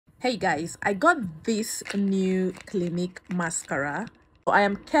Hey guys, I got this new Clinique mascara. I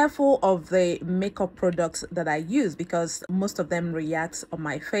am careful of the makeup products that I use because most of them react on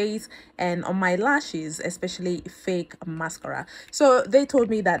my face and on my lashes, especially fake mascara. So they told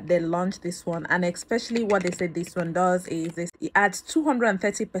me that they launched this one, and especially what they said this one does is it adds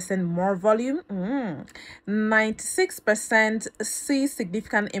 230% more volume. 96% see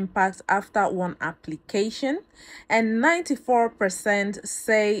significant impact after one application, and 94%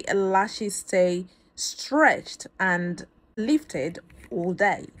 say lashes stay stretched and lifted all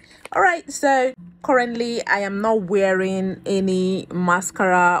day. All right, so currently I am not wearing any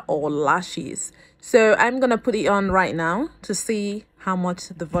mascara or lashes, so I'm gonna put it on right now to see how much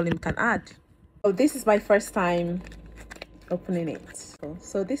the volume can add. So this is my first time opening it,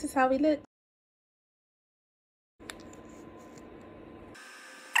 so this is how it looks.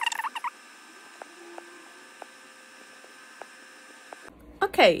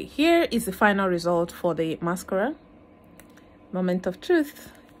 Okay, here is the final result for the mascara. Moment of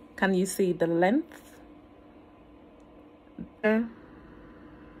truth. Can you see the length? There.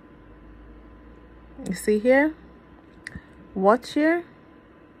 You see here? Watch here.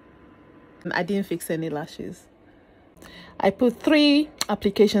 I didn't fix any lashes. I put 3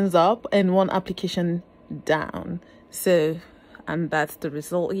 applications up and 1 application down. So, and that's the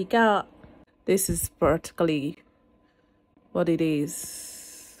result you got. This is practically what it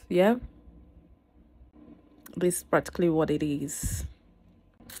is. Yeah? This is practically what it is.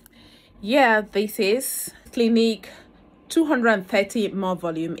 Yeah, this is Clinique 230 more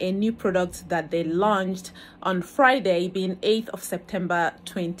volume, a new product that they launched on Friday, being 8th of September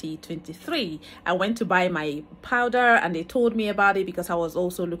 2023. I went to buy my powder and they told me about it because I was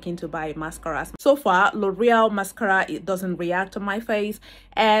also looking to buy mascaras. So far, L'Oreal mascara, it doesn't react on my face,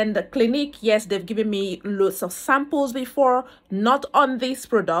 and Clinique, yes, they've given me loads of samples before, not on this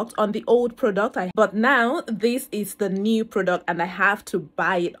product, on the old product, but now this is the new product and I have to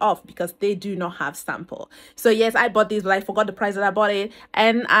buy it off because they do not have sample. So yes, I bought this, but I forgot the price that I bought it,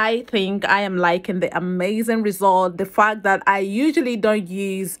 and I think I am liking the amazing result. The fact that I usually don't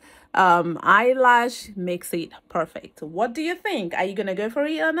use eyelash makes it perfect. What do you think? Are you gonna go for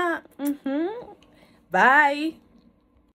it or not? Bye.